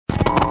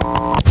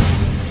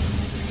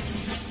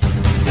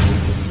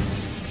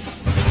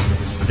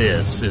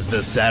This is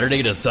the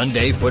Saturday to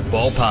Sunday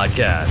Football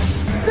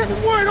Podcast. This is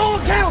where it all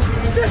counts.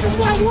 This is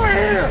why we're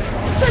here.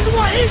 This is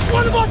why each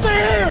one of us are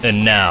here.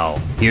 And now,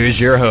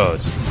 here's your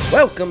host.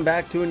 Welcome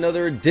back to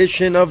another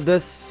edition of the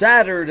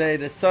Saturday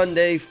to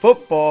Sunday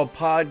Football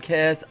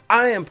Podcast.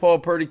 I am Paul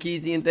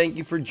Perticchese, and thank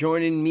you for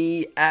joining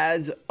me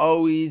as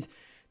always.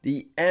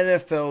 The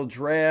NFL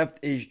Draft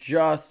is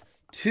just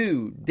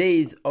 2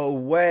 days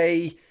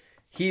away.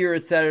 Here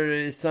at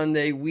Saturday to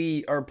Sunday,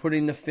 we are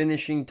putting the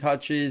finishing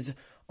touches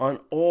on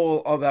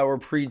all of our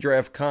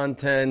pre-draft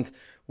content.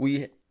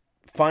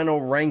 Final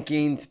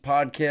rankings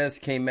podcast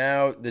came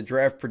out. The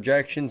draft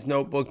projections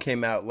notebook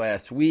came out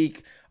last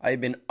week. I've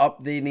been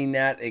updating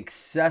that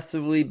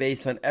excessively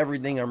based on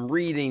everything I'm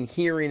reading,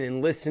 hearing,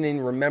 and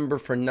listening. Remember,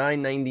 for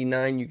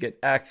 $9.99, you get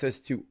access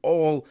to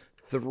all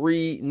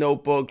 3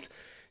 notebooks.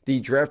 The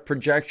draft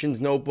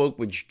projections notebook,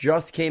 which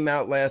just came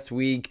out last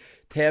week,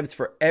 tabs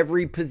for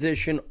every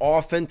position,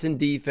 offense and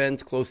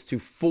defense, close to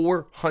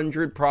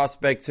 400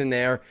 prospects in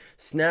there.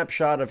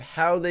 Snapshot of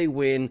how they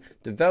win,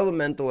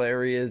 developmental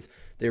areas,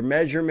 their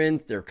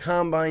measurements, their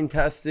combine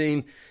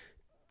testing,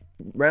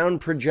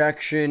 round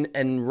projection,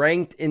 and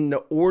ranked in the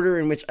order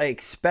in which I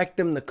expect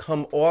them to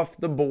come off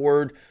the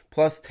board,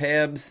 plus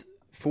tabs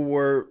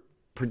for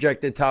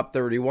projected top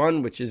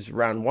 31, which is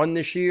round 1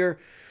 this year,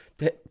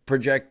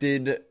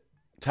 projected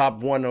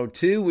top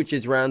 102, which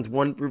is rounds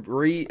 1 through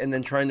 3, and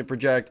then trying to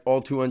project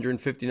all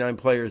 259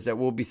 players that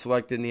will be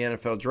selected in the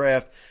NFL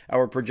Draft.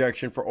 Our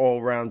projection for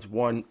all rounds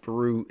 1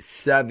 through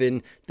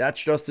 7.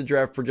 That's just the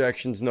draft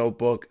projections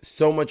notebook.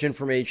 So much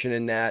information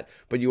in that,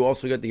 but you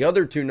also get the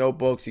other 2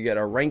 notebooks. You get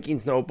our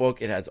rankings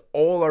notebook. It has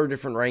all our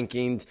different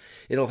rankings.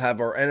 It'll have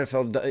our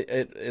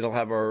it'll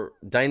have our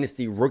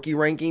dynasty rookie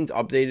rankings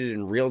updated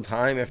in real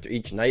time after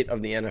each night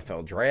of the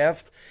NFL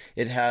Draft.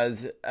 It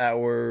has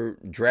our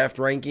draft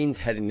rankings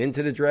heading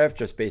into the draft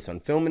just based on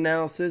film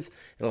analysis.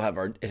 It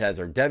has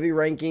our Devy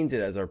rankings.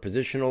 It has our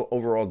positional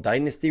overall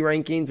dynasty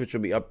rankings, which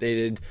will be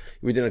updated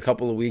within a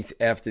couple of weeks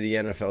after the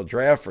NFL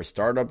Draft for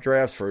startup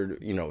drafts, for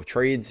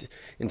trades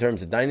in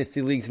terms of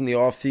dynasty leagues in the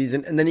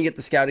offseason. And then you get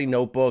the scouting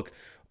notebook,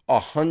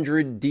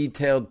 100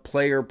 detailed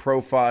player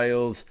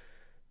profiles,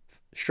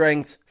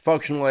 strengths,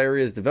 functional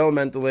areas,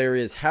 developmental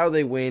areas, how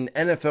they win,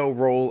 NFL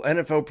role,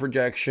 NFL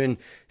projection,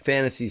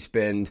 fantasy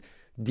spend.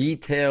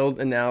 Detailed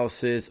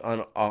analysis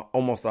on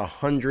almost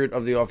 100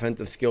 of the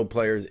offensive skill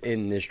players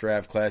in this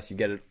draft class. You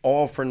get it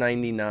all for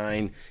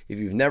 $99. If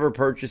you've never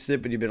purchased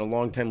it, but you've been a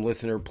long-time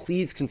listener,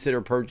 please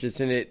consider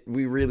purchasing it.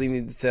 We really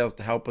need the sales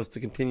to help us to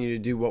continue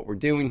to do what we're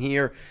doing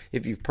here.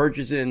 If you've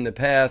purchased it in the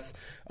past,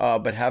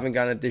 but haven't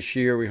gotten it this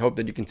year, we hope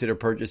that you consider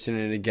purchasing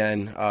it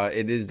again.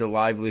 It is the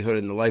livelihood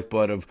and the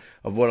lifeblood of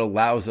what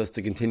allows us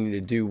to continue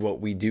to do what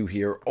we do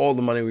here. All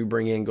the money we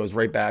bring in goes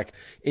right back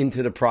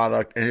into the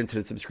product and into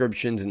the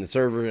subscriptions and the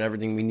server and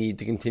everything we need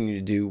to continue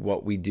to do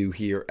what we do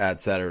here at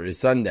Saturday to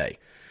Sunday.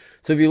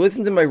 So if you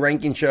listen to my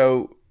ranking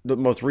show, the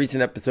most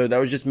recent episode, that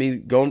was just me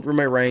going through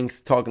my ranks,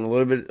 talking a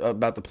little bit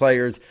about the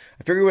players.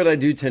 I figured what I'd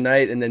do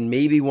tonight, and then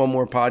maybe one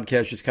more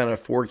podcast, just kind of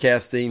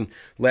forecasting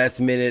last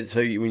minute. So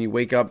when you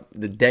wake up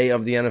the day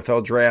of the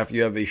NFL Draft,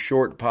 you have a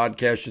short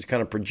podcast just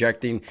kind of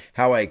projecting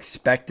how I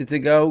expect it to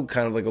go,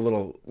 kind of like a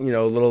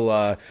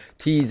little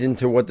tease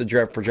into what the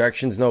draft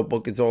projections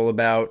notebook is all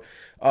about.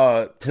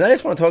 Tonight I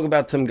just want to talk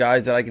about some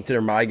guys that I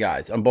consider my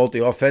guys on both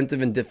the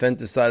offensive and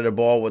defensive side of the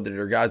ball, whether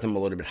they're guys I'm a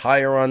little bit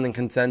higher on than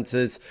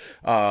consensus.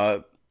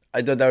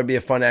 I thought that would be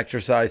a fun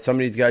exercise. Some of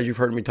these guys you've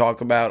heard me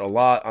talk about a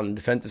lot. On the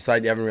defensive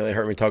side, you haven't really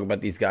heard me talk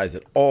about these guys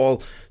at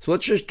all. So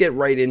let's just get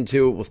right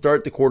into it. We'll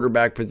start the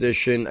quarterback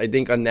position. I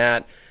think on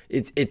that,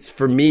 it's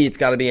for me, it's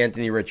got to be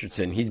Anthony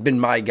Richardson. He's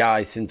been my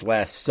guy since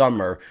last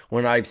summer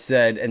when I've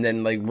said, and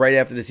then like right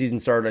after the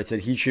season started, I said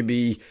he should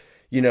be,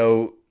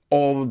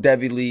 all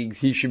Devy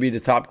leagues. He should be the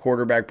top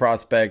quarterback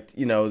prospect,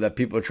 that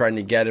people are trying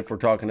to get if we're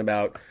talking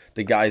about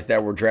the guys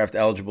that were draft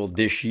eligible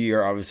this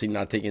year. Obviously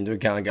not taking into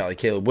account a guy like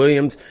Caleb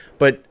Williams,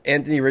 but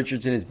Anthony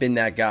Richardson has been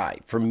that guy.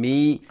 For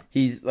me,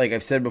 he's, like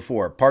I've said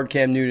before, part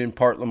Cam Newton,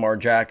 part Lamar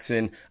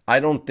Jackson. I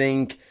don't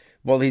think,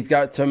 he's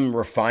got some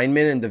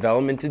refinement and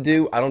development to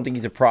do. I don't think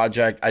he's a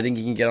project. I think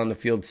he can get on the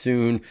field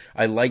soon.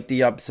 I like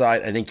the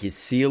upside. I think his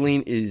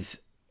ceiling is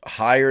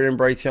higher than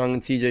Bryce Young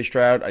and CJ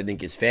Stroud. I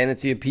think his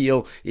fantasy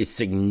appeal is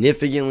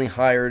significantly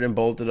higher than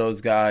both of those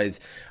guys.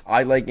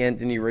 I like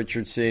Anthony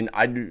Richardson.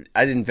 I'd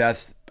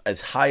invest as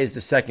high as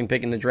the second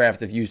pick in the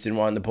draft if Houston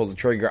wanted to pull the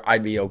trigger.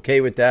 I'd be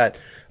okay with that.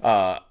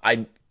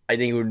 I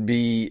think it would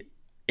be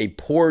a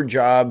poor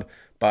job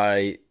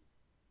by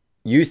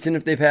Houston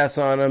if they pass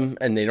on him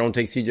and they don't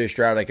take CJ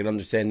Stroud. I can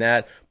understand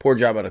that. Poor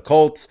job by the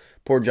Colts.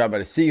 Poor job by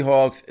the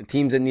Seahawks.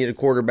 Teams that need a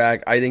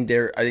quarterback. I think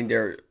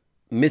they're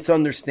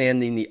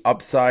misunderstanding the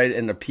upside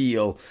and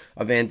appeal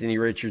of Anthony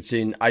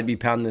Richardson. I'd be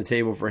pounding the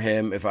table for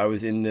him if I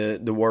was in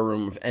the war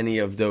room of any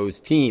of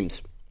those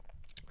teams.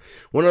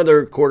 One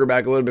other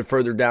quarterback a little bit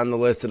further down the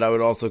list that I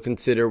would also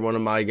consider one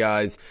of my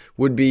guys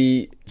would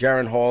be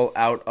Jaren Hall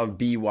out of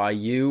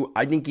BYU.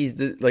 I think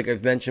he's, like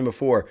I've mentioned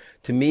before,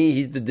 to me,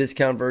 he's the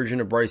discount version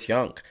of Bryce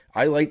Young.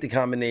 I like the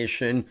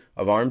combination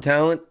of arm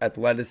talent,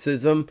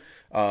 athleticism,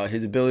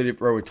 his ability to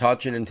throw a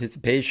touch and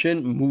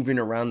anticipation, moving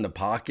around the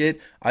pocket.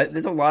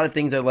 There's a lot of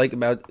things I like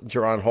about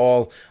Jaren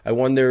Hall. I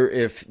wonder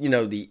if,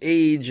 the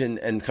age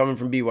and coming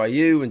from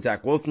BYU and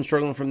Zach Wilson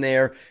struggling from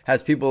there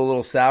has people a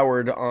little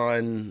soured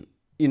on,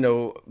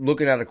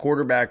 looking at a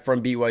quarterback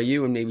from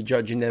BYU and maybe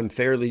judging them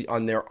fairly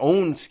on their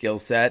own skill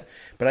set.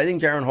 But I think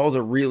Jaren Hall's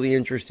a really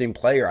interesting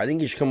player. I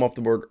think he should come off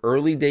the board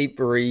early day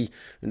 3,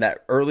 in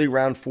that early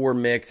round 4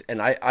 mix. And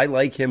I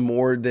like him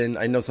more than,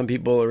 I know some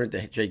people are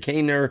into Jay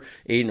Kaner,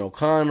 Aiden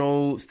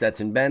O'Connell,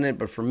 Stetson Bennett.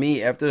 But for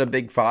me, after the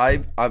big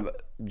 5,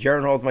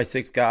 Jaren Hall's my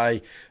 6th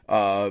guy.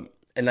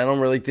 And I don't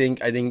really think,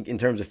 in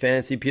terms of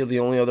fantasy appeal, the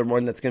only other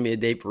one that's going to be a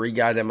day 3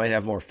 guy that might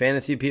have more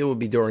fantasy appeal would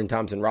be Dorian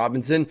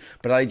Thompson-Robinson.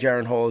 But I think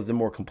Jaren Hall is a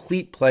more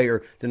complete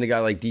player than a guy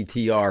like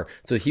DTR.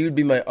 So he would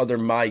be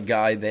my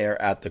guy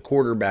there at the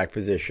quarterback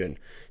position.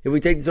 If we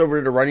take this over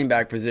to the running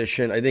back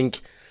position, I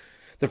think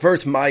the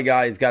first my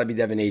guy has got to be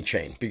Devin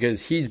Achane,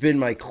 because he's been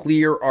my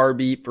clear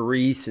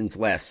RB3 since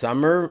last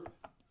summer.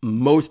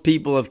 Most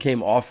people have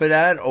came off of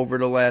that over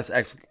the last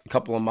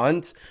couple of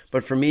months.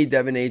 But for me,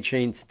 Devin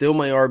Achane, still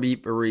my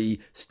RB3,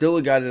 still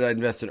a guy that I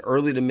invested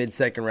early to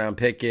mid-second round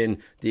pick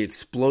in. The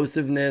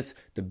explosiveness,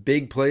 the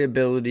big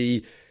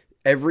playability.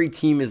 Every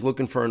team is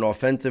looking for an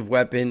offensive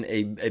weapon,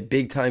 a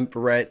big-time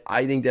threat.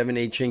 I think Devin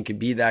Achane could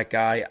be that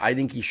guy. I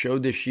think he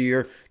showed this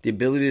year the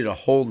ability to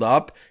hold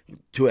up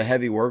to a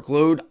heavy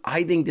workload.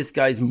 I think this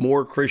guy's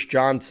more Chris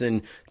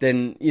Johnson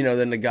than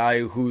the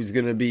guy who's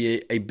going to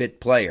be a bit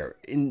player.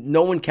 And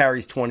no one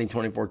carries 20,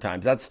 24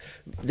 times.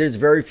 There's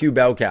very few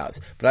bell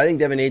cows. But I think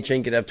Devin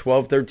Achane could have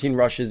 12, 13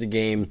 rushes a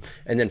game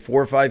and then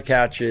 4 or 5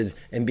 catches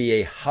and be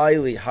a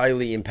highly,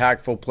 highly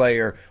impactful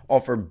player,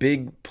 offer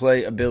big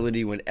play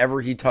ability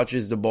whenever he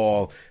touches the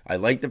ball. I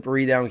like the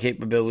 3-down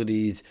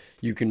capabilities.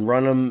 You can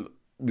run him.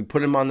 We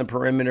put him on the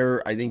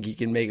perimeter. I think he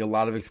can make a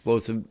lot of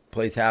explosive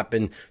plays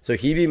happen. So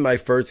he'd be my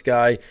first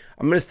guy.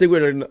 I'm going to stick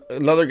with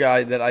another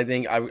guy that I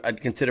think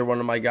I'd consider one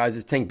of my guys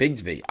is Tank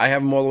Bigsby. I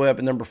have him all the way up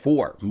at number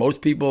 4.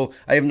 Most people,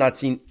 I have not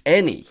seen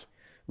any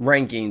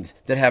rankings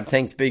that have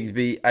Tank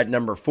Bigsby at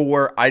number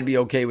 4. I'd be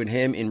okay with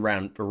him in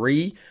round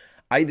 3.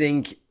 I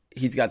think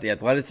he's got the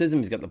athleticism.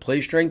 He's got the play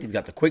strength. He's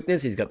got the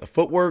quickness. He's got the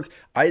footwork.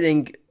 I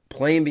think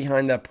playing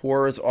behind that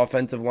porous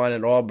offensive line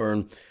at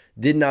Auburn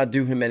did not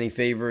do him any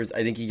favors.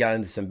 I think he got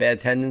into some bad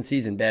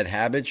tendencies and bad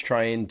habits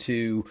trying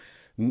to,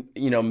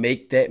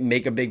 make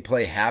a big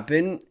play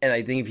happen. And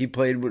I think if he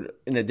played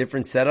in a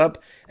different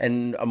setup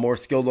and a more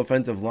skilled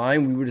offensive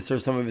line, we would have seen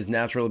some of his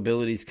natural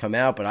abilities come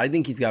out. But I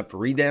think he's got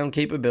 3-down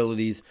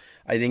capabilities.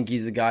 I think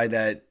he's a guy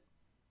that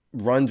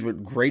runs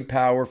with great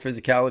power,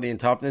 physicality, and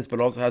toughness,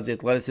 but also has the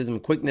athleticism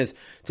and quickness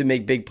to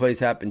make big plays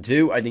happen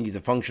too. I think he's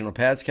a functional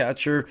pass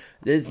catcher.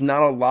 There's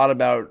not a lot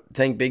about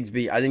Tank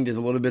Bigsby. I think there's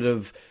a little bit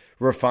of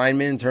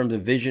refinement in terms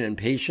of vision and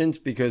patience,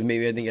 because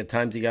maybe I think at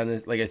times he got,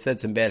 like I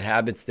said, some bad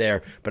habits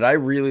there. But I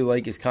really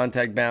like his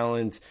contact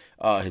balance,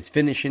 his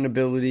finishing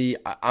ability.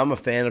 I'm a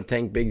fan of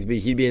Tank Bigsby.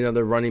 He'd be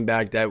another running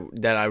back that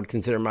I would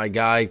consider my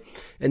guy.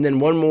 And then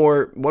one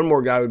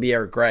more guy would be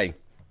Eric Gray.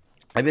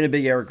 I've been a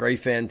big Eric Gray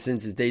fan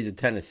since his days at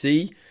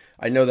Tennessee.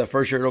 I know that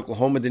first year at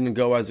Oklahoma didn't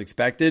go as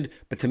expected,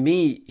 but to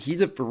me,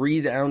 he's a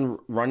 3-down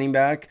running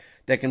back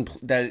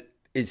that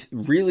is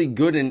really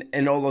good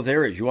in all those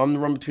areas. You want him to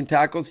run between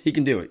tackles? He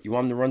can do it. You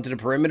want him to run to the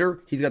perimeter?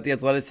 He's got the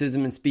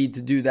athleticism and speed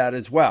to do that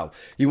as well.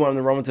 You want him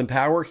to run with some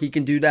power? He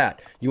can do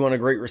that. You want a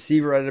great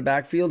receiver out of the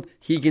backfield?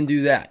 He can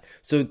do that.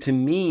 So to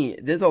me,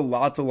 there's a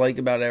lot to like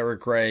about Eric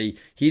Gray.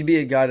 He'd be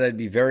a guy that I'd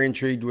be very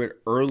intrigued with.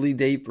 Early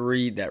day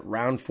 3, that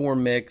round 4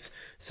 mix.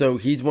 So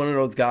he's one of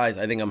those guys.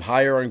 I think I'm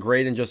higher on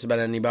Gray than just about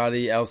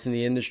anybody else in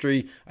the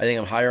industry. I think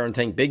I'm higher on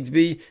Tank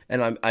Bigsby,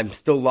 and I'm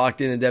still locked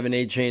in Devin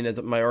Achane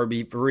as my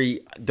RB3.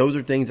 Those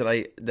are things that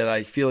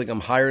I feel like I'm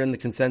higher in the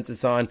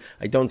consensus on.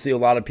 I don't see a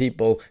lot of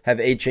people have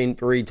Achane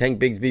 3, Tank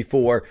Bigsby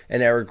 4,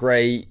 and Eric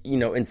Gray,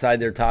 inside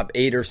their top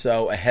 8 or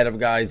so, ahead of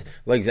guys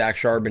like Zach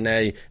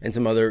Charbonnet and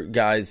some other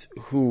guys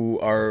who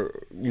are,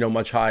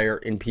 much higher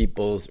in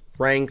people's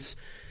ranks.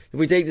 If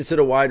we take this to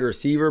the wide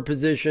receiver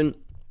position,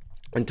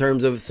 in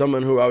terms of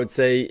someone who I would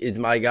say is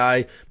my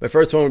guy, my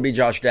first one would be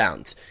Josh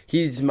Downs.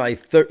 He's my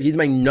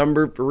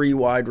number 3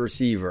 wide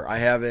receiver. I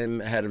have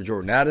him ahead of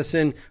Jordan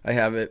Addison. I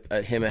have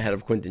him ahead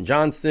of Quentin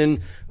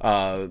Johnston,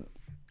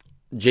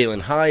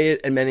 Jalen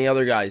Hyatt, and many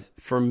other guys.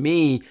 For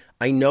me,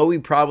 I know he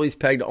probably is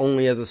pegged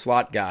only as a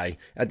slot guy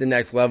at the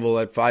next level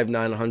at 5'9",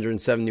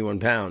 171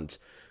 pounds.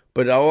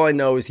 But all I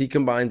know is he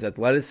combines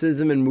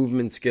athleticism and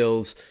movement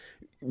skills,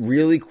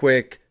 really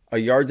quick, a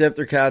yards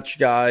after catch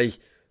guy,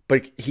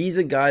 but he's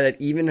a guy that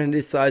even in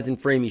his size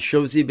and frame, he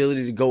shows the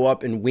ability to go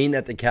up and win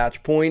at the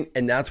catch point,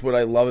 and that's what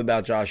I love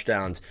about Josh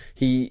Downs.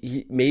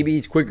 He maybe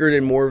he's quicker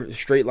and more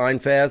straight line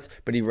fast,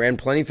 but he ran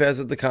plenty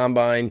fast at the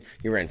combine.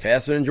 He ran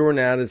faster than Jordan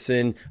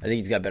Addison. I think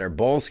he's got better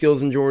ball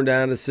skills than Jordan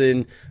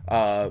Addison.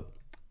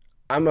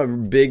 I'm a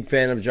big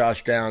fan of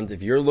Josh Downs.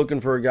 If you're looking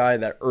for a guy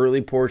that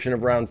early portion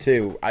of round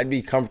 2, I'd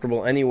be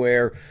comfortable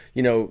anywhere,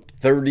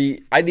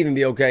 30. I'd even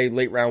be okay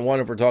late round 1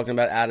 if we're talking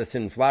about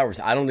Addison and Flowers.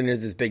 I don't think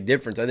there's this big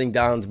difference. I think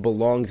Downs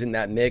belongs in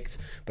that mix,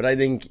 but I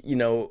think,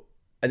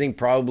 I think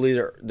probably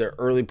the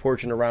early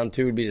portion of round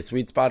 2 would be the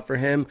sweet spot for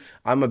him.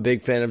 I'm a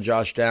big fan of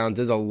Josh Downs.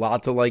 There's a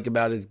lot to like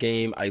about his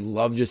game. I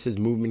love just his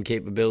movement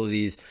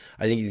capabilities.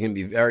 I think he's going to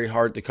be very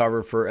hard to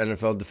cover for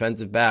NFL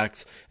defensive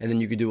backs. And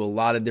then you could do a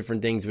lot of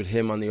different things with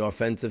him on the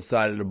offensive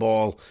side of the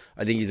ball.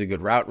 I think he's a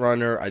good route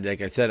runner.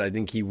 Like I said, I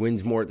think he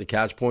wins more at the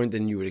catch point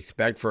than you would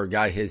expect for a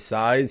guy his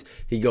size.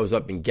 He goes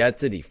up and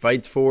gets it. He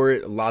fights for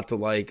it. A lot to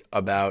like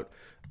about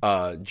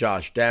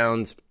Josh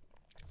Downs.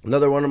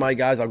 Another one of my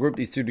guys, I'll group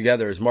these two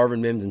together, is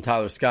Marvin Mims and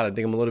Tyler Scott. I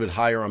think I'm a little bit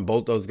higher on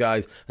both those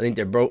guys. I think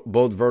they're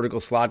both vertical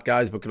slot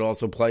guys, but could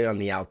also play on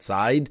the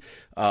outside.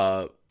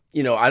 I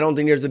don't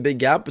think there's a big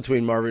gap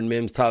between Marvin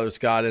Mims, Tyler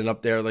Scott, and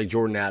up there like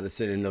Jordan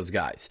Addison and those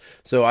guys.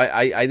 So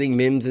I think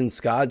Mims and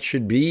Scott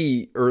should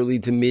be early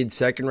to mid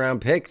second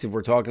round picks if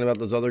we're talking about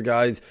those other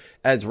guys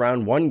as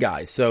round 1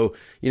 guys. So,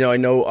 I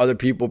know other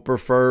people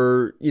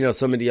prefer,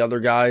 some of the other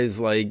guys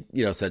like,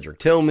 Cedric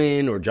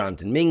Tillman or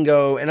Jonathan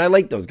Mingo, and I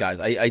like those guys.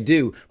 I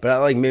do, but I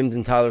like Mims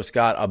and Tyler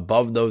Scott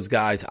above those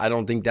guys. I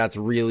don't think that's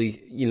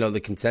really,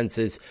 the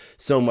consensus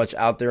so much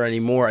out there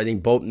anymore. I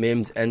think both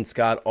Mims and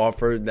Scott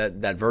offer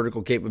that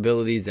vertical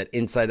capabilities, that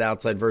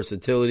inside-outside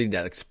versatility,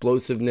 that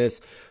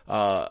explosiveness.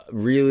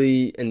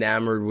 Really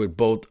enamored with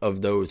both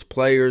of those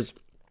players.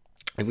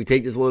 If we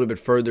take this a little bit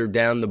further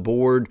down the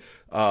board,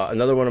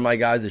 another one of my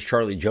guys is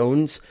Charlie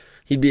Jones.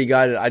 He'd be a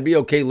guy that I'd be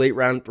okay late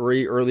round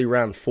 3, early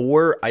round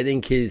 4. I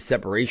think his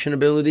separation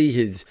ability,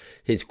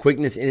 his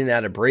quickness in and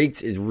out of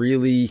breaks is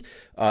really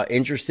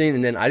interesting.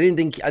 And then I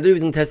thought he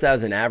was going to test out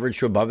as an average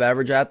to above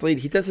average athlete.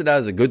 He tested out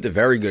as a good to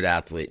very good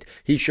athlete.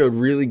 He showed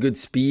really good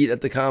speed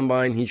at the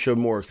combine. He showed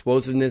more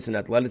explosiveness and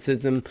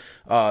athleticism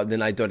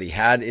than I thought he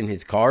had in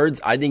his cards.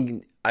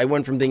 I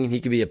went from thinking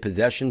he could be a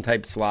possession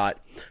type slot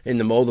in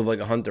the mold of like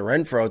a Hunter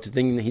Renfrow to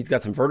thinking that he's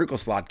got some vertical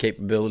slot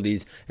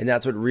capabilities, and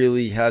that's what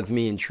really has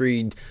me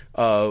intrigued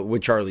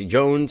with Charlie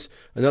Jones.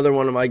 Another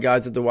one of my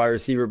guys at the wide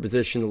receiver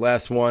position, the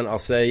last one I'll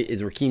say,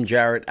 is Raheem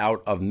Jarrett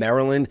out of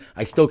Maryland.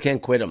 I still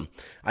can't quit him.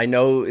 I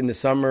know in the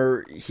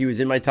summer he was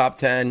in my top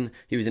 10.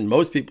 He was in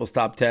most people's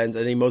top 10s.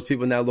 I think most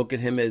people now look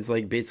at him as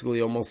like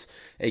basically almost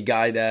a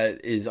guy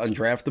that is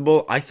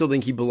undraftable. I still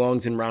think he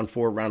belongs in round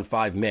 4, round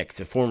 5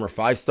 mix. A former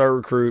 5-star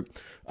recruit.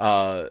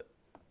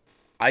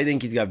 I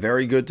think he's got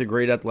very good to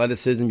great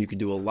athleticism. You could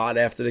do a lot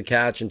after the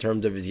catch in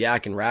terms of his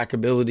yak and rack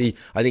ability.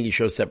 I think he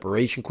shows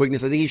separation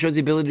quickness. I think he shows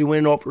the ability to win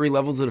in all 3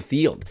 levels of the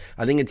field.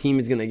 I think a team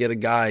is going to get a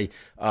guy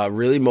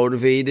really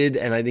motivated,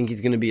 and I think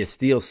he's going to be a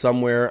steal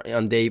somewhere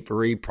on day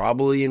 3,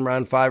 probably in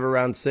round 5 or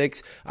round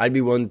 6. I'd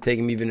be willing to take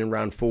him even in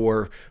round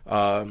 4,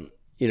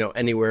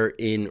 anywhere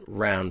in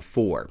round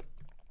 4.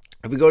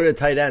 If we go to the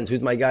tight ends,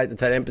 who's my guy at the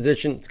tight end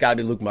position? It's got to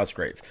be Luke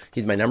Musgrave.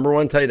 He's my number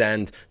 1 tight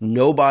end.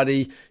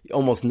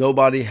 Almost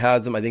nobody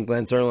has him. I think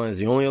Lance Erland is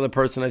the only other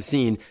person I've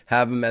seen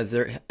have him as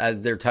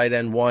their tight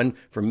end 1.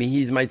 For me,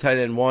 he's my tight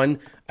end 1.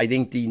 I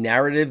think the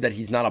narrative that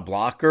he's not a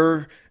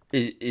blocker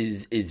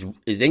is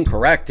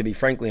incorrect, to be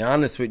frankly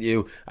honest with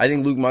you. I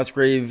think Luke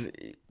Musgrave,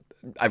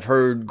 I've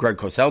heard Greg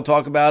Cosell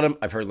talk about him.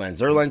 I've heard Lance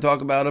Zierlein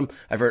talk about him.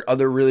 I've heard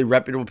other really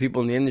reputable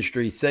people in the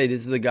industry say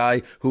this is a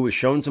guy who has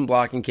shown some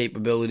blocking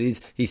capabilities.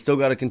 He's still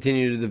got to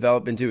continue to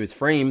develop into his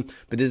frame,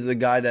 but this is a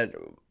guy that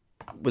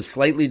was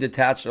slightly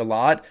detached a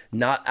lot,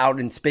 not out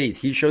in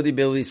space. He showed the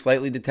ability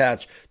slightly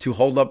detached to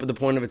hold up at the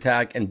point of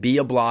attack and be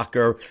a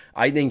blocker.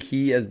 I think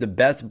he has the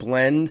best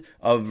blend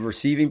of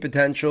receiving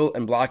potential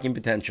and blocking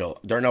potential.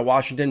 Darnell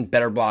Washington,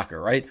 better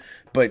blocker, right?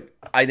 But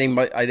I think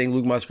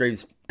Luke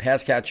Musgrave's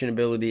pass catching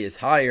ability is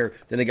higher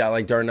than a guy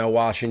like Darnell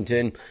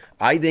Washington.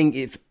 I think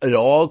if it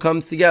all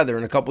comes together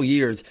in a couple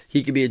years,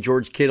 he could be a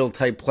George Kittle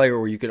type player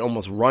where you could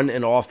almost run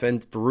an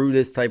offense through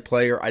this type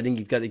player. I think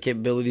he's got the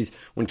capabilities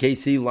when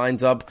KC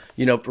lines up,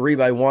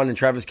 3-by-1 and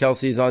Travis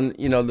Kelce is on,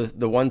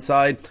 the one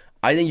side.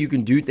 I think you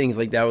can do things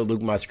like that with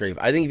Luke Musgrave.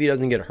 I think if he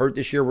doesn't get hurt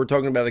this year, we're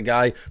talking about a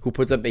guy who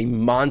puts up a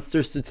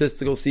monster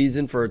statistical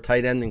season for a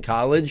tight end in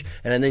college,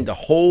 and I think the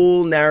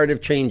whole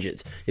narrative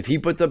changes. If he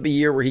puts up a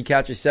year where he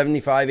catches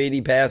 75,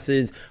 80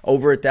 passes,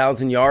 over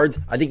 1,000 yards,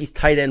 I think he's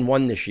tight end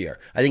 1 this year.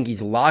 I think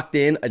he's locked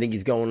in. I think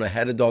he's going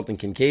ahead of Dalton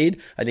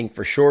Kincaid. I think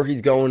for sure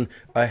he's going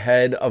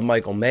ahead of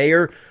Michael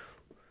Mayer.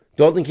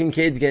 Dalton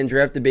Kincaid's getting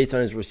drafted based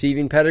on his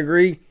receiving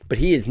pedigree, but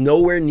he is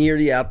nowhere near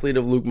the athlete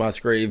of Luke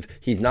Musgrave.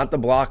 He's not the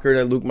blocker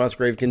that Luke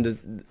Musgrave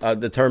can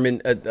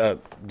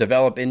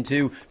develop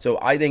into. So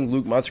I think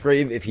Luke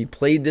Musgrave, if he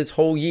played this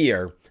whole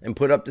year and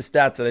put up the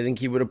stats that I think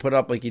he would have put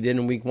up like he did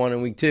in week 1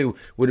 and week 2,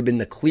 would have been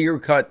the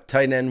clear-cut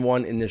tight end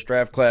 1 in this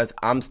draft class.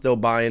 I'm still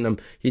buying him.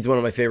 He's one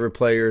of my favorite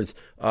players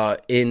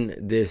in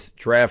this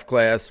draft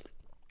class.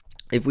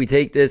 If we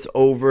take this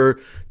over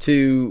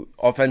to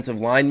offensive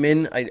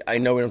linemen, I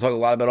know we don't talk a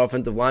lot about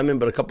offensive linemen,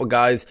 but a couple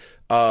guys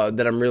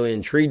that I'm really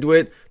intrigued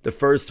with. The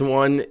first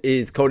one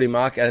is Cody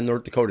Mauch out of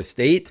North Dakota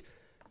State.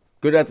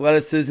 Good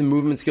athleticism,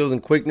 movement skills,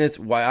 and quickness.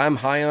 Why I'm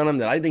high on him,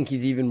 that I think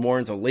he's even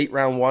warrants a late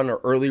round 1 or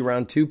early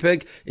round 2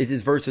 pick, is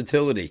his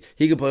versatility.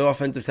 He could play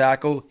offensive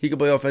tackle. He could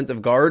play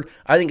offensive guard.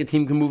 I think a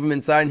team can move him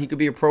inside, and he could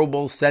be a Pro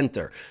Bowl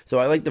center. So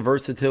I like the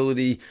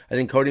versatility. I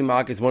think Cody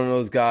Mauch is one of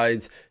those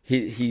guys.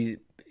 He's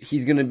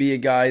going to be a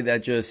guy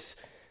that just,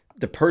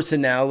 the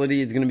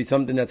personality is going to be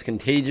something that's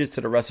contagious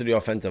to the rest of the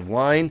offensive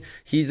line.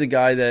 He's a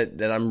guy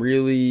that I'm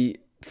really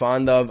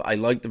fond of. I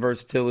like the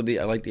versatility.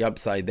 I like the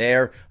upside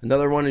there.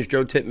 Another one is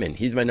Joe Tippmann.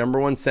 He's my number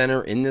 1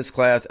 center in this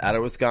class out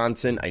of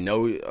Wisconsin. I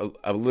know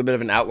a little bit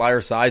of an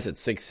outlier size at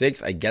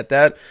 6'6". I get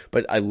that,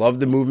 but I love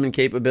the movement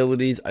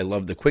capabilities. I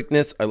love the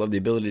quickness. I love the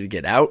ability to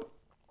get out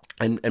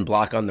and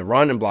block on the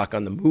run and block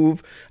on the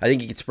move. I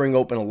think he could spring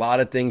open a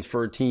lot of things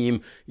for a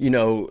team,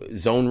 a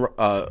zone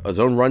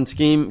run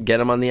scheme,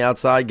 get him on the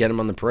outside, get him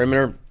on the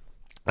perimeter.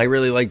 I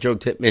really like Joe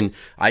Tippmann.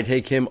 I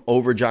take him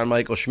over John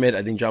Michael Schmidt.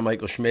 I think John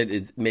Michael Schmidt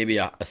is maybe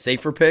a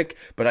safer pick,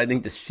 but I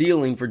think the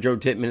ceiling for Joe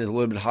Tippmann is a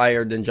little bit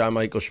higher than John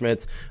Michael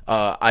Schmidt's.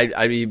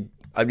 I'd be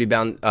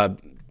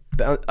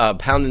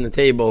pounding the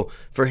table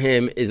for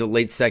him is a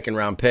late second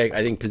round pick.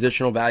 I think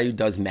positional value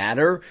does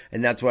matter,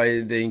 and that's why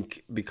I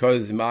think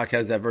because Mauch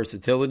has that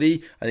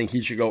versatility, I think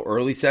he should go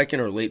early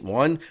second or late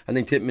 1. I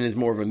think Tippmann is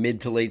more of a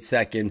mid to late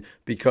second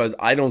because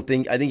I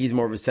think he's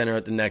more of a center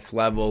at the next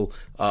level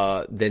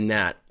than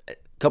that.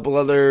 Couple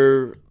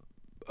other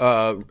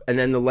and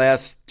then the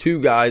last 2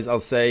 guys I'll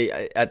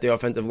say at the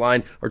offensive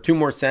line are 2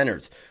 more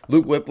centers,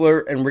 Luke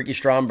Whippler and Ricky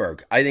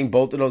Stromberg. I think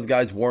both of those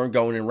guys weren't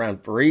going in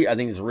round 3. I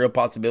think there's a real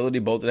possibility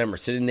both of them are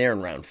sitting there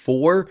in round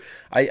 4.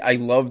 I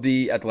love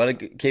the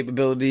athletic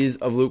capabilities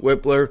of Luke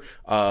Whippler.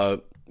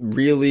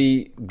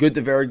 Really good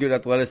to very good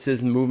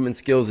athleticism, movement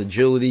skills,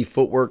 agility,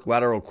 footwork,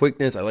 lateral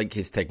quickness. I like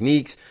his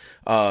techniques.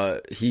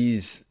 I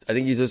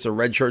think he's just a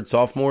redshirt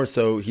sophomore,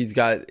 so he's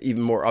got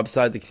even more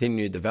upside to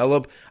continue to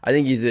develop. I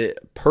think he's a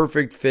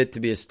perfect fit to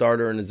be a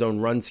starter in his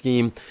own run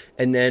scheme.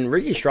 And then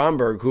Ricky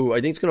Stromberg, who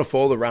I think is going to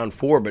fall to round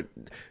 4, but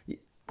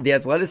the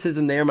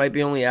athleticism there might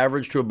be only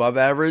average to above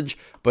average,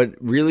 but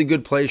really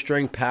good play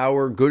strength,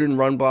 power, good in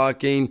run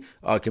blocking,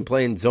 can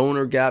play in zone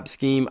or gap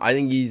scheme. I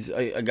think he's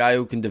a guy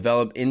who can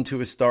develop into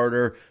a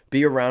starter,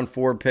 be a round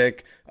 4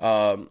 pick.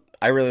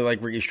 I really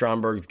like Ricky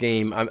Stromberg's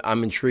game.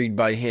 I'm intrigued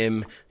by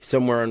him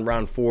somewhere in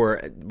round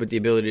 4 with the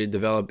ability to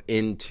develop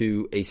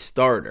into a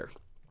starter.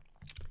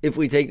 If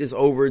we take this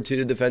over to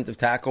the defensive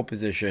tackle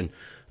position,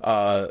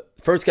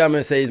 first guy I'm going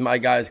to say is my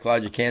guy is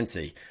Calijah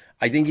Kancey.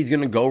 I think he's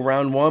going to go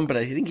round 1, but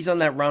I think he's on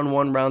that round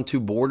 1, round 2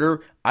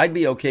 border. I'd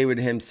be okay with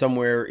him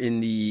somewhere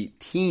in the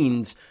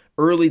teens,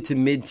 early to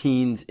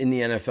mid-teens in the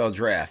NFL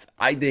draft.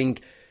 I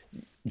think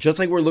just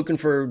like we're looking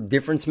for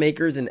difference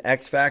makers and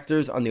X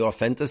factors on the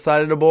offensive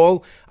side of the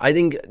ball, I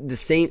think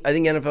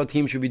NFL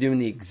teams should be doing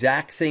the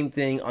exact same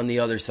thing on the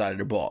other side of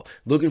the ball.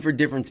 Looking for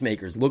difference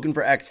makers, looking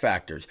for X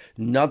factors.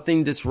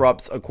 Nothing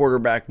disrupts a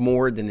quarterback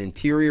more than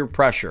interior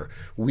pressure.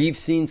 We've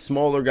seen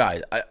smaller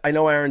guys. I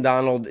know Aaron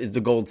Donald is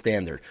the gold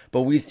standard,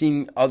 but we've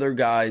seen other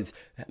guys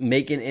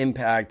make an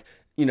impact.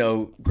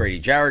 Grady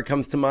Jarrett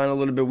comes to mind a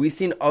little bit. We've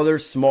seen other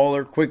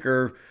smaller,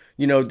 quicker,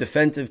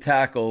 defensive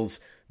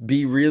tackles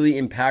be really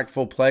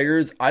impactful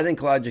players. I think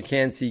Calijah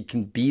Kancey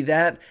can be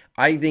that.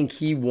 I think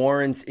he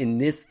warrants in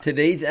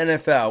today's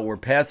NFL where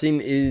passing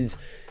is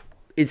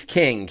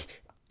king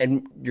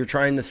and you're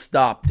trying to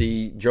stop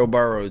the Joe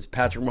Burrows,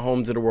 Patrick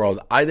Mahomes of the world.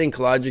 I think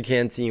Calijah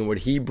Kancey and what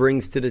he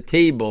brings to the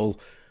table,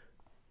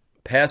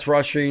 pass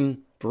rushing,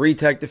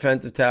 3-tech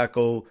defensive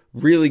tackle,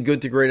 really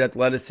good to great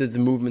athleticism,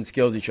 movement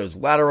skills. He shows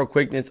lateral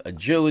quickness,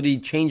 agility,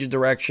 change of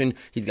direction.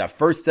 He's got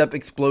first step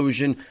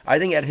explosion. I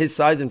think at his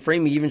size and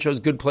frame, he even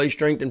shows good play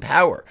strength and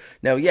power.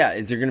 Now,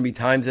 is there going to be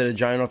times that a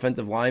giant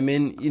offensive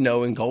lineman,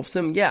 engulfs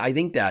him? Yeah, I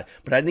think that.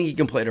 But I think he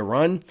can play to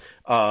run.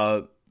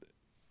 And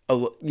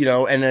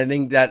I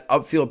think that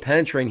upfield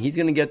penetrating, he's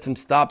going to get some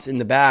stops in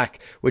the back,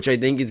 which I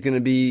think is going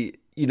to be,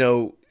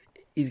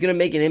 he's going to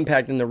make an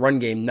impact in the run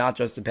game, not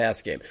just the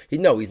pass game. He's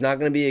not going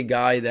to be a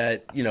guy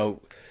that,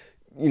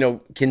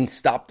 can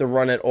stop the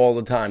run at all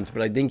the times.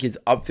 But I think his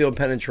upfield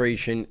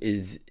penetration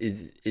is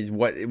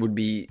what it would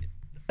be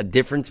a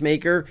difference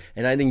maker.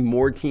 And I think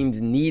more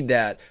teams need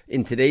that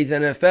in today's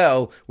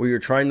NFL where you're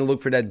trying to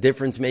look for that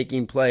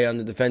difference-making play on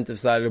the defensive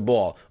side of the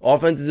ball.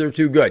 Offenses are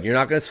too good. You're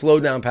not going to slow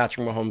down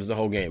Patrick Mahomes the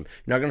whole game.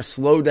 You're not going to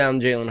slow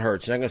down Jalen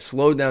Hurts. You're not going to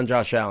slow down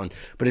Josh Allen.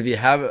 But if you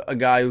have a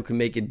guy who can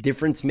make a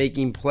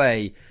difference-making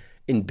play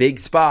in big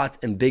spots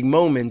and big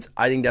moments,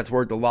 I think that's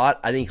worth a lot.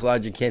 I think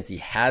Elijah Cansey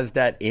has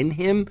that in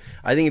him.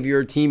 I think if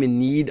you're a team in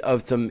need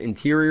of some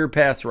interior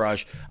pass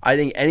rush, I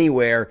think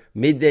anywhere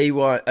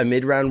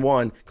mid-round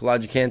one,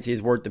 Elijah Cansey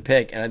is worth the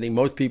pick. And I think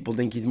most people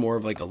think he's more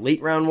of like a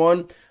late round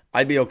one.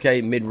 I'd be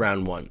okay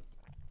mid-round one.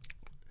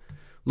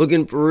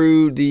 Looking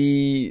through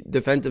the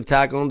defensive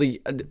tackle,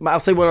 I'll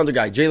say one other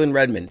guy, Jalen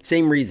Redmond.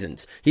 Same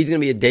reasons. He's going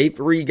to be a day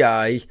 3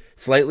 guy,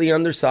 slightly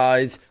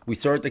undersized. We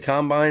saw at the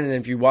combine, and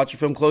if you watch the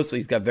film closely,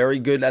 he's got very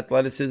good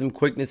athleticism,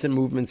 quickness, and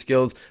movement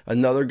skills.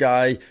 Another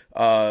guy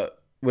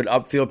with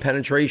upfield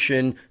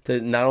penetration to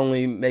not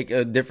only make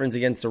a difference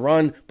against the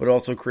run, but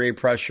also create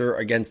pressure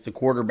against the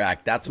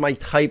quarterback. That's my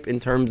type in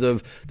terms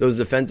of those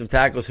defensive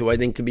tackles who I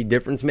think could be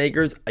difference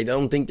makers. I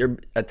don't think they're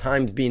at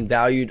times being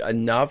valued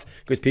enough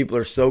because people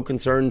are so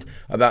concerned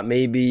about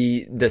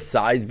maybe the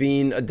size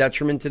being a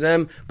detriment to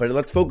them. But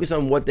let's focus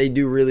on what they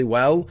do really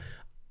well.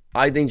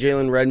 I think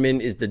Jalen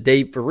Redmond is the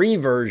day 3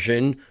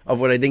 version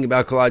of what I think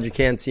about Elijah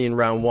Cansey in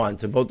round 1.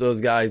 So both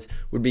those guys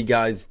would be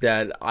guys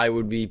that I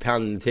would be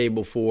pounding the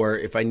table for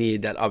if I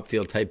needed that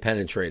upfield type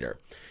penetrator.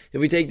 If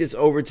we take this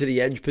over to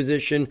the edge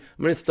position,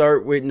 I'm going to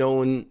start with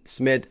Nolan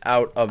Smith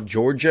out of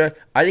Georgia.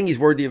 I think he's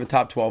worthy of a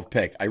top 12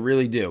 pick. I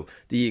really do.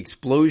 The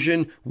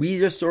explosion we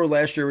just saw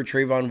last year with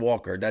Trayvon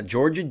Walker, that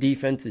Georgia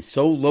defense is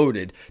so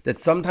loaded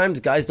that sometimes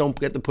guys don't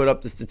get to put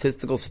up the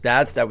statistical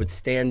stats that would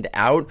stand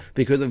out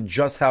because of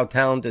just how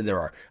talented they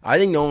are. I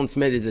think Nolan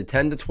Smith is a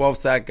 10 to 12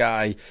 sack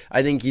guy.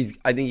 I think he's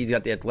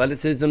got the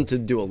athleticism to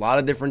do a lot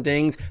of different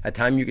things. At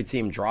times you could see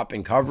him drop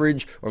in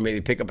coverage or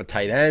maybe pick up a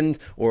tight end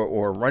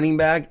or a running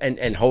back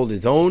and hold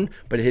his own,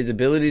 but his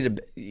ability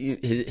to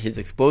his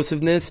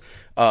explosiveness,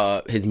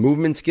 his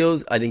movement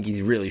skills, I think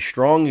he's really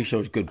strong. He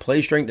shows good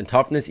play strength and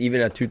toughness even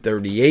at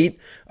 238.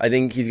 I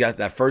think he's got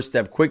that first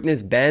step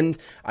quickness, bend.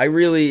 I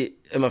really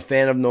am a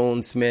fan of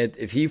Nolan Smith.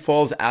 If he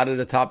falls out of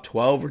the top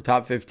 12 or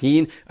top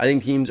 15, I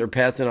think teams are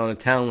passing on a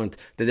talent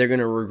that they're going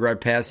to regret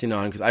passing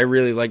on because I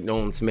really like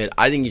Nolan Smith.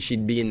 I think he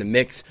should be in the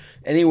mix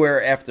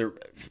anywhere after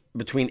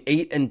between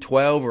 8 and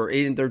 12 or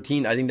 8 and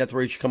 13. I think that's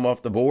where he should come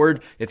off the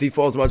board. If he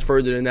falls much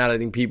further than that, I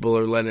think people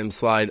are letting him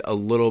slide a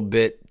little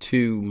bit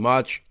too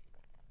much.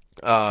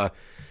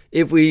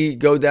 If we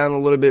go down a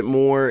little bit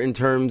more in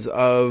terms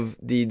of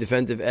the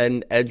defensive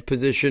end edge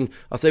position,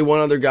 I'll say one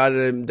other guy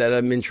that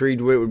I'm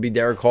intrigued with would be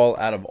Derek Hall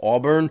out of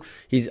Auburn.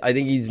 I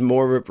think he's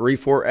more of a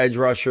 3-4 edge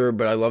rusher,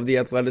 but I love the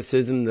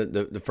athleticism,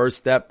 the first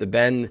step, the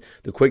bend,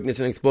 the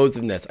quickness and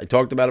explosiveness. I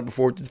talked about it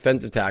before with the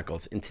defensive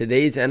tackles. In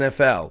today's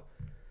NFL,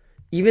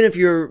 even if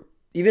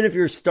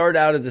you start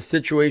out as a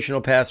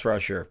situational pass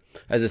rusher,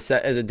 as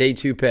a day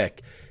 2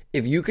 pick,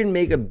 if you can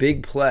make a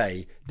big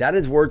play, that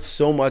is worth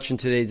so much in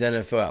today's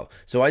NFL.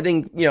 So I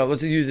think,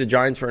 let's just use the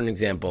Giants for an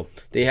example.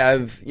 They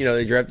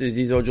drafted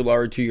Azeez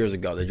Ojulari 2 years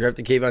ago. They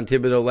drafted Kayvon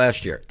Thibodeau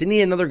last year. Didn't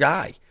need another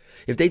guy.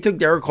 If they took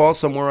Derek Hall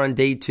somewhere on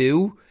day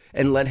 2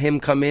 and let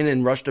him come in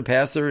and rush the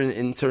passer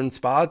in certain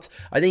spots,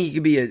 I think he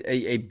could be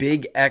a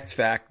big X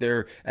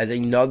factor as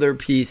another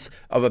piece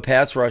of a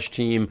pass rush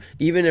team,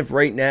 even if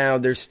right now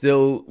there's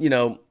still,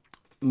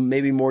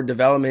 maybe more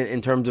development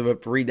in terms of a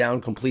 3-down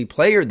complete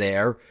player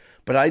there.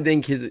 But I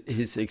think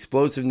his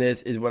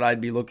explosiveness is what I'd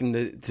be looking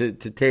to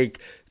take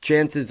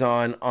chances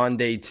on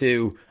day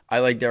 2. I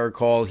like Derek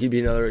Hall. He'd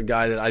be another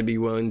guy that I'd be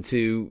willing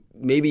to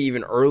maybe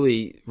even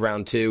early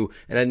round 2.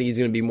 And I think he's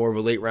going to be more of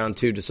a late round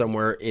 2 to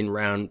somewhere in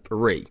round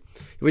 3.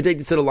 If we take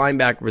this to the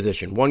linebacker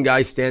position, one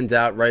guy stands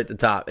out right at the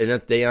top, and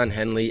that's Deion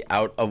Henley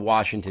out of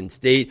Washington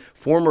State.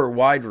 Former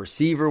wide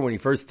receiver when he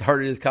first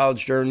started his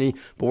college journey.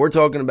 But we're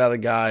talking about a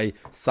guy,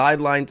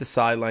 sideline to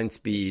sideline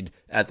speed,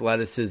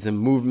 athleticism,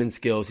 movement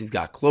skills. He's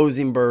got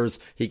closing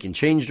bursts. He can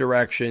change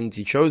directions.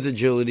 He shows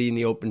agility in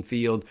the open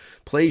field.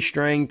 Play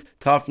strength,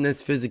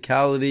 toughness,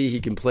 physicality. He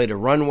can play to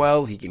run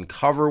well. He can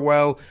cover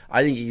well.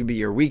 I think he could be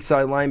your weak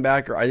side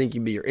linebacker. I think he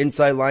can be your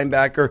inside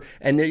linebacker.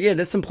 And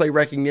there's some play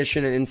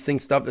recognition and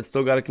instinct stuff that's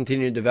still got to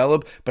continue to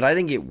develop, but I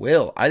think it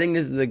will. I think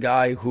this is a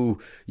guy who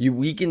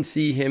we can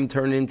see him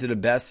turn into the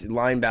best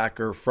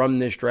linebacker from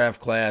this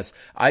draft class.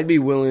 I'd be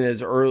willing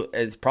as early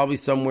as probably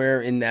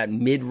somewhere in that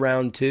mid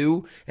round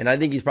 2, and I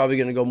think he's probably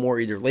going to go more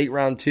either late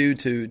round 2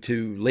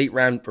 to late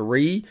round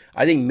 3.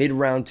 I think mid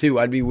round 2,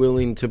 I'd be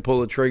willing to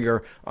pull a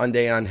trigger on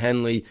Deion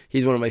Henley.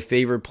 He's one of my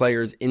favorite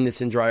players in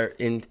this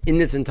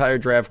entire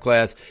draft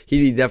class. He'd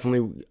be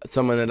definitely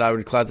someone that I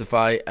would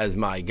classify as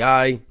my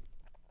guy.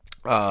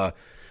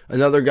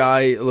 Another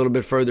guy a little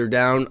bit further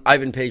down,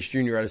 Ivan Pace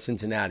Jr. out of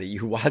Cincinnati.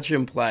 You watch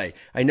him play.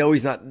 I know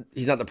he's not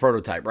the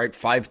prototype, right?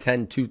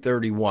 5'10",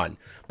 231.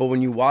 But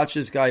when you watch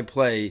this guy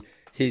play,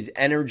 his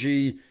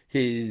energy,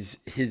 his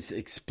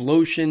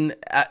explosion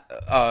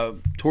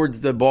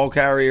towards the ball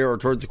carrier or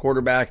towards the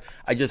quarterback,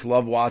 I just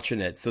love watching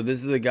it. So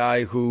this is a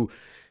guy who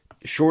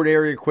short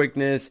area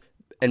quickness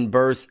and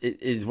burst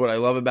is what I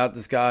love about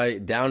this guy.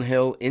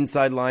 Downhill,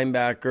 inside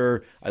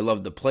linebacker. I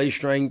love the play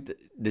strength,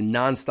 the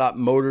nonstop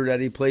motor that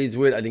he plays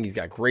with. I think he's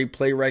got great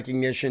play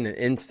recognition and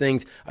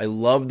instincts. I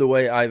love the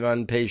way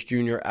Ivan Pace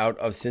Jr. out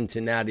of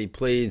Cincinnati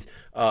plays.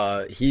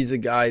 He's a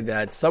guy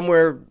that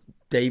somewhere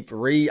day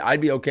 3.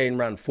 I'd be okay in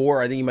round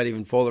 4. I think he might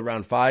even fall at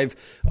round 5,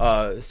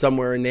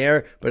 somewhere in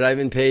there. But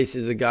Ivan Pace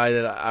is a guy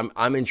that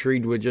I'm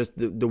intrigued with, just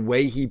the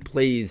way he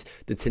plays,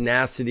 the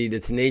tenacity,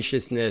 the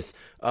tenaciousness,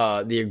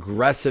 the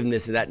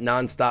aggressiveness of that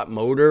nonstop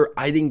motor.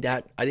 I think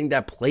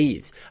that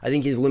plays. I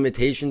think his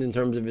limitations in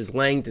terms of his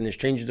length and his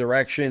change of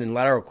direction and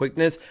lateral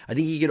quickness, I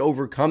think he could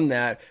overcome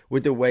that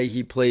with the way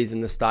he plays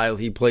and the style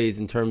he plays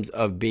in terms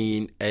of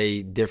being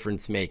a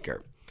difference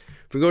maker.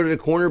 If we go to the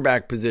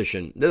cornerback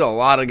position, there's a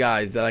lot of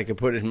guys that I could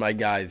put in my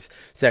guys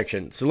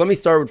section. So let me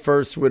start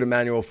first with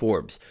Emmanuel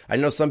Forbes. I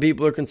know some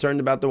people are concerned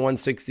about the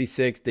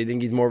 166. They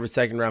think he's more of a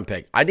second-round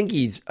pick. I think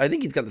he's got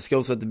the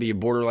skill set to be a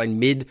borderline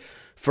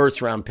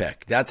mid-first-round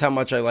pick. That's how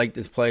much I like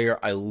this player.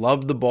 I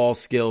love the ball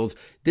skills.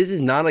 This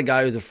is not a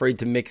guy who's afraid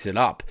to mix it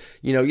up.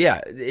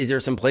 Is there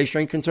some play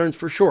strength concerns?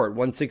 For sure, at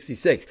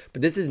 166.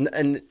 But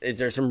is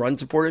there some run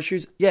support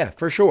issues? Yeah,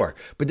 for sure.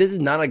 But this is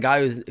not a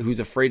guy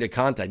who's afraid of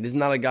contact. This is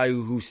not a guy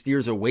who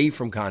steers away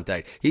from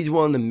contact. He's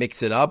willing to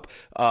mix it up.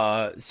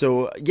 It's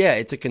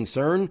a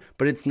concern,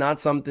 but it's not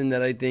something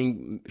that I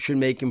think should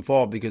make him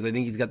fall, because I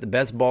think he's got the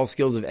best ball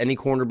skills of any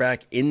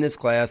cornerback in this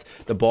class.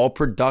 The ball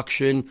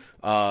production,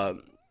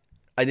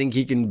 I think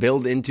he can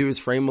build into his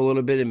frame a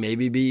little bit and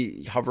maybe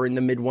be hovering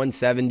the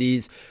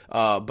mid-170s.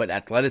 But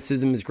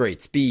athleticism is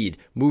great. Speed,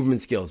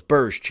 movement skills,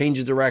 burst, change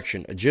of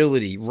direction,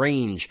 agility,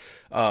 range,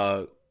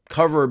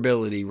 cover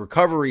ability,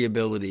 recovery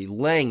ability,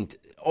 length.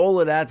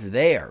 All of that's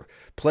there.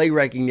 Play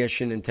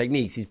recognition and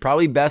techniques. He's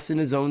probably best in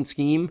his own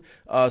scheme,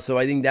 so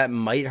I think that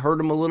might hurt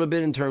him a little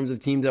bit in terms of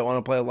teams that want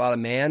to play a lot of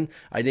man.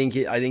 I think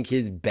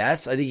his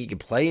best, I think he could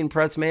play in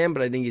press man,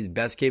 but I think his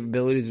best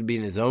capabilities would be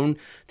in his own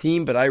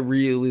team. But I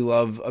really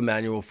love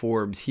Emmanuel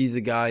Forbes. He's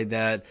a guy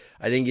that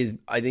I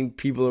think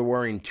people are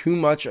worrying too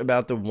much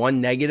about the one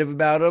negative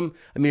about him.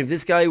 I mean, if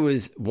this guy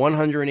was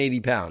 180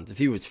 pounds, if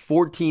he was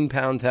 14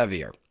 pounds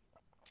heavier,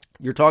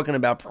 you're talking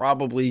about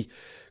probably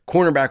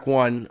cornerback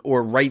 1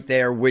 or right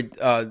there with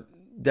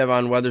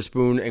Devon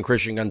Witherspoon and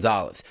Christian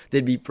Gonzalez.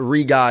 There'd be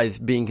 3 guys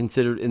being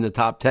considered in the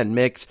top 10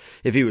 mix.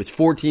 If he was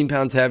 14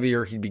 pounds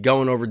heavier, he'd be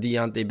going over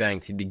Deonte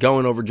Banks. He'd be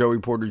going over Joey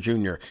Porter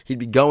Jr. He'd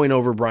be going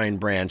over Brian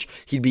Branch.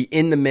 He'd be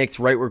in the mix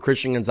right where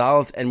Christian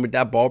Gonzalez. And with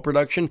that ball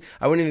production,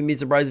 I wouldn't even be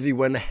surprised if he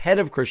went ahead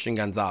of Christian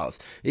Gonzalez.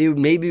 It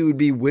would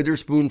be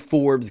Witherspoon,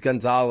 Forbes,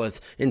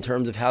 Gonzalez in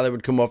terms of how they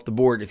would come off the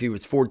board if he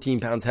was 14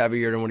 pounds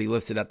heavier than what he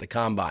listed at the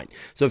combine.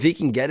 So if he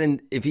can get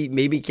in, if he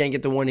maybe can't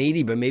get to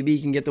 180, but maybe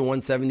he can get to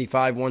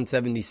 175,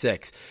 176.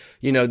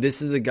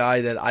 This is a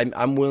guy that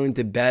I'm willing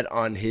to bet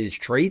on his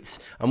traits.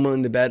 I'm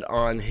willing to bet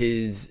on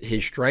his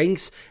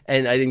strengths,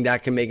 and I think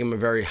that can make him a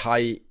very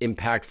high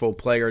impactful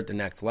player at the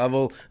next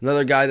level.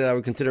 Another guy that I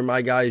would consider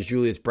my guy is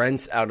Julius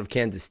Brents out of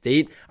Kansas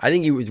State. I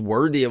think he was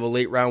worthy of a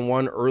late round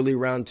 1, early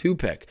round 2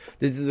 pick.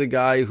 This is a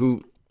guy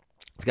who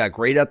he's got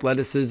great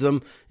athleticism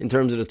in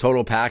terms of the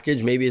total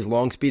package. Maybe his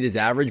long speed is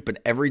average,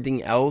 but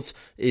everything else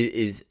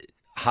is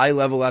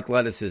high-level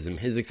athleticism,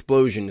 his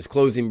explosion, his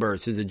closing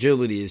burst, his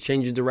agility, his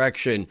change of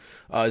direction,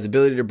 his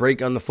ability to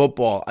break on the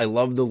football. I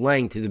love the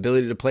length, his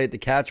ability to play at the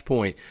catch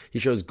point. He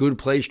shows good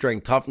play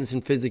strength, toughness,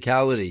 and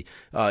physicality.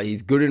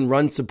 He's good in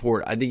run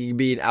support. I think he could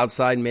be an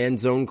outside man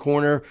zone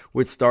corner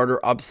with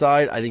starter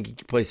upside. I think he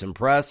can play some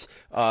press.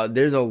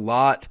 There's a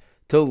lot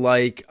to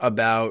like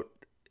about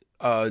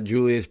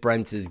Julius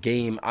Brents'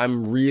 game.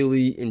 I'm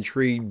really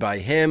intrigued by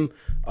him.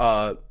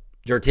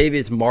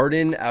 Jartavius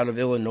Martin out of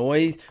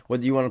Illinois,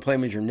 whether you want to play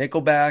him as your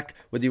nickelback,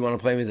 whether you want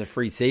to play him as a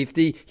free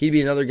safety, he'd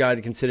be another guy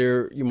to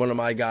consider one of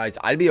my guys.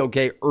 I'd be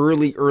okay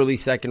early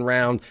second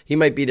round. He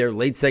might be there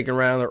late second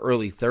round or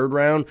early third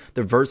round.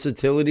 The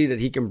versatility that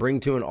he can bring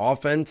to an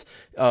offense,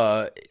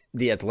 the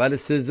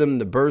athleticism,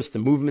 the burst, the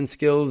movement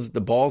skills,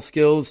 the ball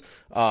skills.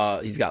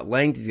 He's got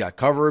length. He's got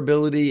cover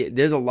ability.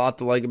 There's a lot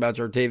to like about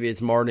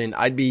Jartavius Martin.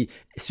 I'd be,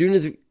 as soon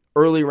as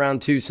early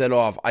round 2 set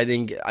off, I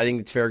think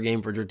it's fair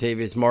game for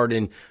Jartavius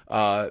Martin.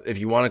 If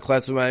you want to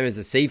classify him as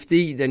a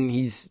safety, then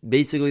he's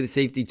basically the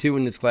safety 2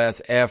 in this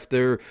class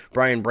after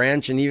Brian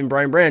Branch. And even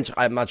Brian Branch,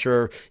 I'm not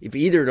sure if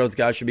either of those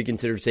guys should be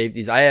considered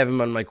safeties. I have him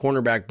on my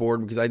cornerback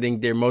board because I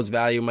think their most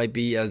value might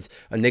be as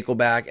a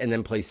nickelback and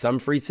then play some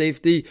free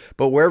safety.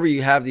 But wherever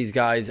you have these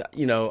guys,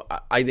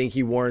 I think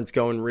he warrants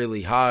going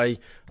really high.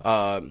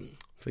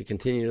 If we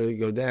continue to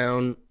go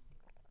down,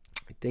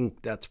 I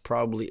think that's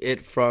probably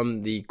it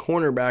from the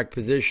cornerback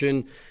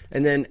position.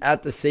 And then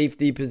at the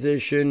safety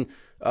position,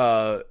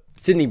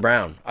 Sidney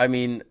Brown. I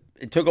mean,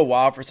 it took a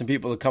while for some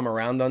people to come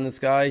around on this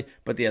guy,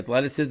 but the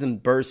athleticism,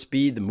 burst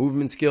speed, the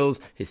movement skills,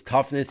 his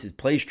toughness, his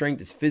play strength,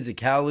 his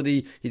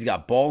physicality, he's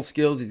got ball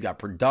skills, he's got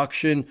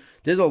production.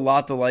 There's a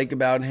lot to like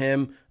about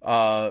him.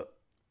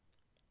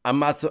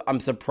 I'm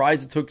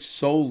surprised it took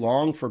so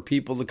long for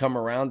people to come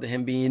around to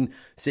him being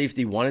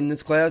safety one in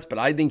this class, but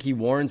I think he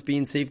warrants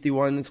being safety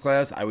one in this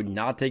class. I would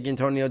not take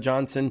Antonio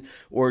Johnson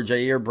or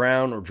Jair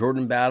Brown or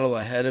Jordan Battle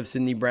ahead of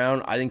Sidney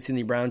Brown. I think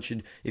Sidney Brown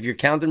should, if you're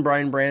counting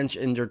Brian Branch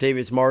and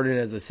Jartavius Martin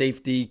as a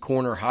safety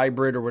corner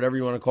hybrid or whatever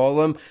you want to call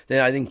them,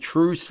 then I think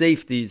true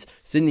safeties,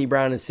 Sidney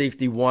Brown is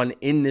safety one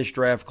in this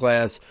draft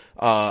class.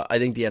 I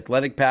think the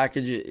athletic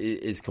package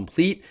is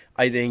complete.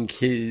 I think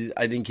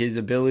his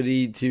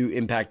ability to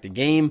impact the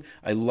game.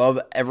 I love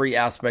every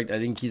aspect. I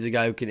think he's a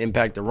guy who can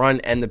impact the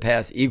run and the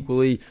pass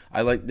equally.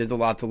 There's a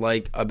lot to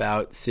like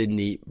about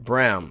Sidney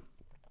Brown.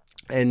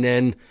 And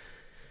then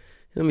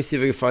let me see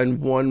if I can find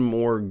one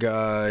more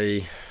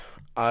guy.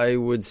 I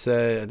would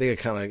say I think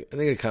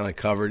I kind of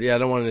covered. Yeah, I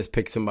don't want to just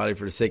pick somebody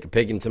for the sake of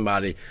picking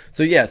somebody.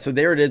 So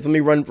there it is. Let me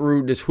run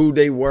through just who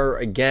they were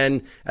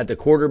again. At the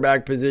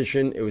quarterback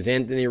position, it was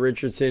Anthony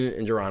Richardson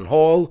and Jaron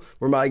Hall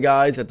were my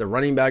guys. At the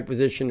running back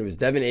position, it was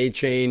Devin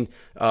Achane,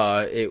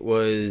 it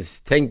was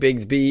Tank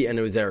Bigsby, and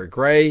it was Eric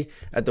Gray.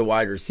 At the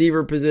wide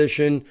receiver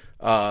position,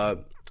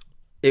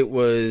 it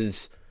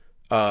was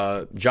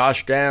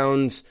Josh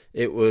Downs,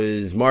 it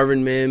was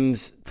Marvin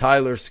Mims,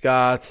 Tyler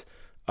Scott,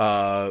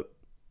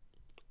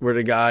 were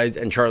the guys,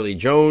 and Charlie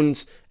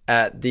Jones.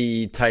 At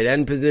the tight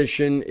end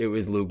position, it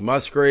was Luke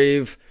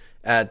Musgrave.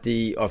 At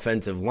the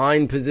offensive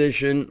line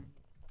position,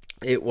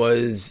 it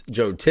was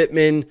Joe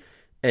Tippmann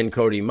and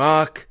Cody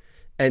Mock.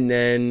 And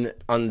then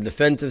on the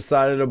defensive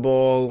side of the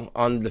ball,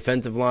 on the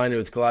defensive line, it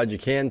was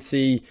Kalijah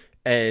Kancey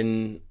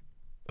and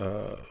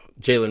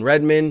Jalen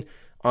Redmond.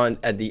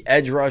 At the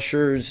edge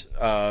rushers,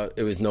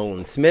 it was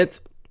Nolan Smith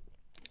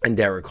and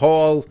Derek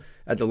Hall.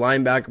 At the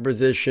linebacker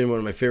position, one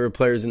of my favorite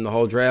players in the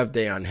whole draft,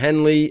 Deion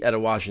Henley out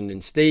of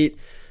Washington State.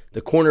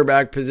 The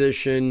cornerback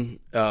position,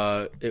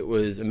 it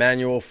was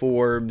Emmanuel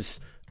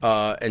Forbes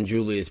and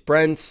Julius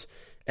Brents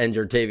and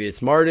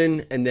Jartavius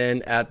Martin. And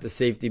then at the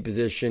safety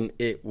position,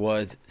 it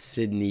was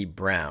Sidney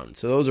Brown.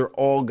 So those are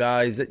all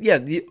guys that,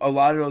 a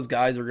lot of those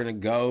guys are going to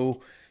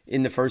go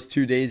in the first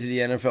 2 days of the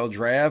NFL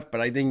draft.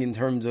 But I think in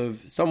terms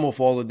of, some will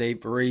fall to day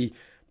 3.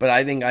 But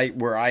I think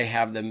where I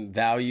have them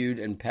valued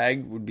and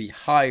pegged would be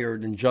higher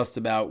than just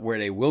about where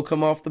they will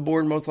come off the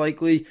board most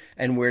likely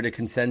and where the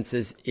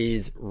consensus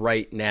is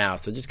right now.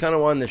 So just kind of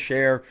wanted to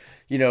share,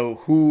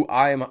 who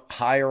I am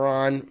higher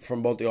on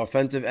from both the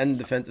offensive and the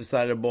defensive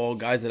side of the ball,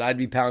 guys that I'd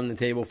be pounding the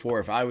table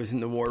for if I was in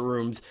the war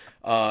rooms.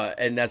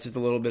 And that's just a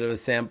little bit of a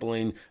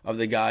sampling of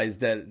the guys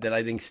that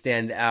I think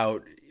stand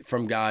out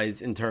from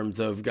guys in terms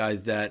of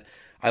guys that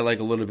I like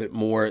a little bit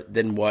more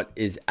than what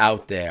is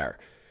out there.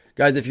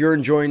 Guys, if you're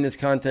enjoying this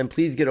content,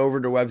 please get over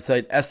to the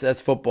website,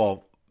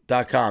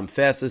 ssfootball.com.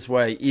 Fastest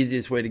way,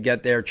 easiest way to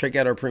get there. Check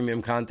out our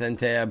premium content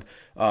tab.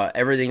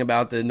 Everything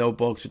about the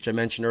notebooks, which I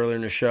mentioned earlier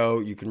in the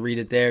show, you can read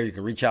it there. You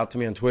can reach out to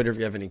me on Twitter if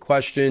you have any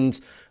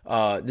questions.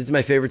 This is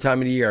my favorite time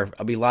of the year.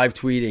 I'll be live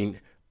tweeting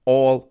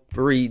all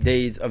 3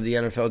 days of the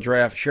NFL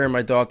draft, sharing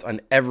my thoughts on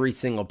every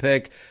single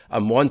pick.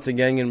 I'm once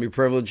again going to be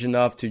privileged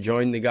enough to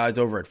join the guys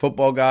over at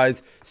Football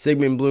Guys,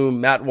 Sigmund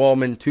Bloom, Matt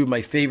Wallman, 2 of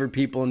my favorite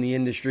people in the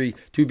industry,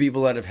 2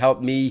 people that have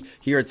helped me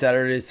here at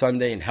Saturday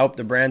Sunday and helped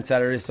the brand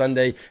Saturday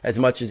Sunday as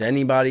much as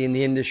anybody in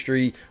the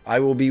industry. I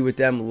will be with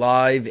them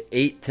live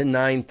 8 to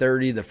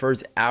 9:30, the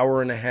first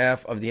hour and a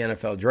half of the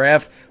NFL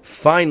draft.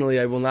 Finally,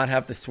 I will not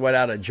have to sweat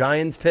out a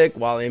Giants pick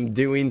while I'm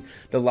doing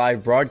the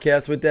live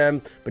broadcast with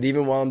them. But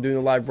even while I'm doing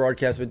the live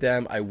broadcast with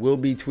them, I will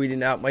be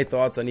tweeting out my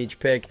thoughts on each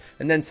pick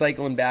and then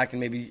cycling back and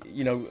maybe,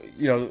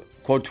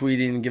 quote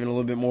tweeting and giving a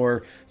little bit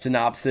more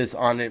synopsis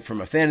on it from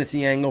a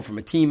fantasy angle, from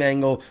a team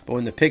angle. But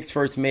when the pick's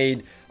first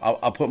made,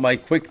 I'll put my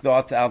quick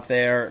thoughts out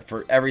there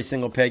for every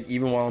single pick,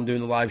 even while I'm doing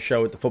the live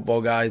show with the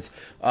Football Guys.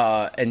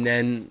 And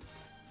then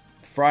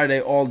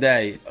Friday all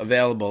day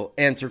available,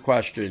 answer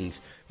questions,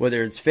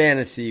 whether it's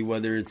fantasy,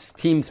 whether it's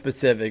team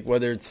specific,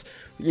 whether it's,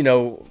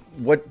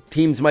 what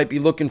teams might be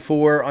looking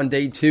for on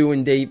day 2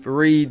 and day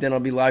 3. Then I'll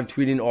be live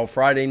tweeting all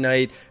Friday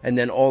night and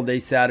then all day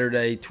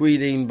Saturday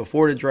tweeting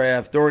before the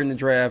draft, during the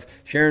draft,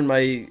 sharing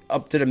my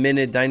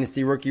up-to-the-minute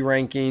Dynasty rookie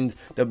rankings.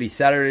 There'll be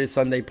Saturday to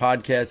Sunday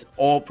podcasts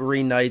all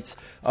 3 nights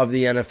of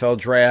the NFL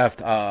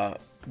draft.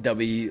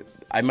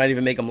 I might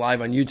even make them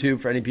live on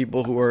YouTube for any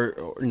people who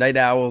are night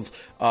owls.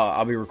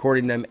 I'll be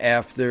recording them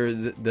after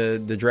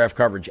the draft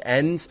coverage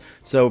ends.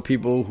 So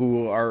people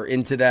who are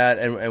into that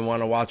and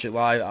want to watch it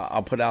live,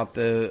 I'll put out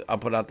the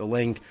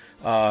link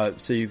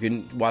so you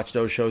can watch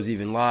those shows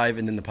even live.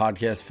 And then the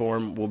podcast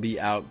form will be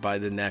out by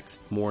the next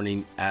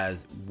morning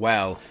as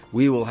well.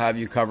 We will have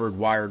you covered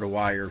wire to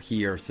wire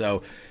here.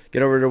 So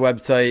get over to the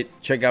website,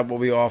 check out what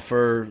we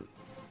offer.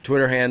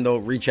 Twitter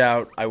handle, reach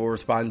out. I will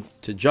respond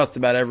to just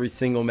about every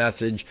single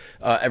message,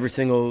 every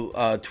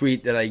single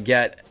tweet that I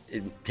get.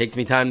 It takes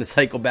me time to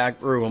cycle back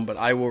through them, but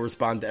I will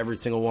respond to every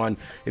single one.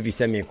 If you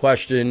send me a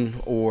question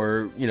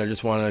or,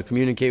 just want to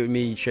communicate with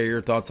me, share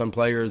your thoughts on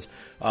players.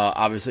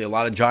 Obviously, a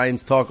lot of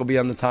Giants talk will be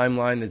on the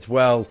timeline as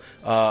well.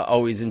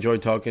 Always enjoy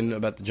talking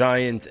about the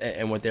Giants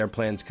and what their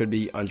plans could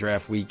be on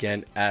draft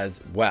weekend as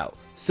well.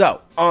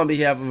 So, on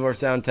behalf of our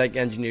sound tech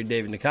engineer,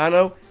 David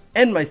Nicano,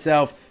 and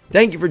myself,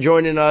 Thank you for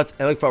joining us,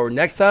 and I look forward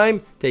next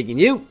time taking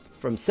you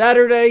from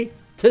Saturday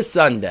to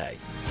Sunday.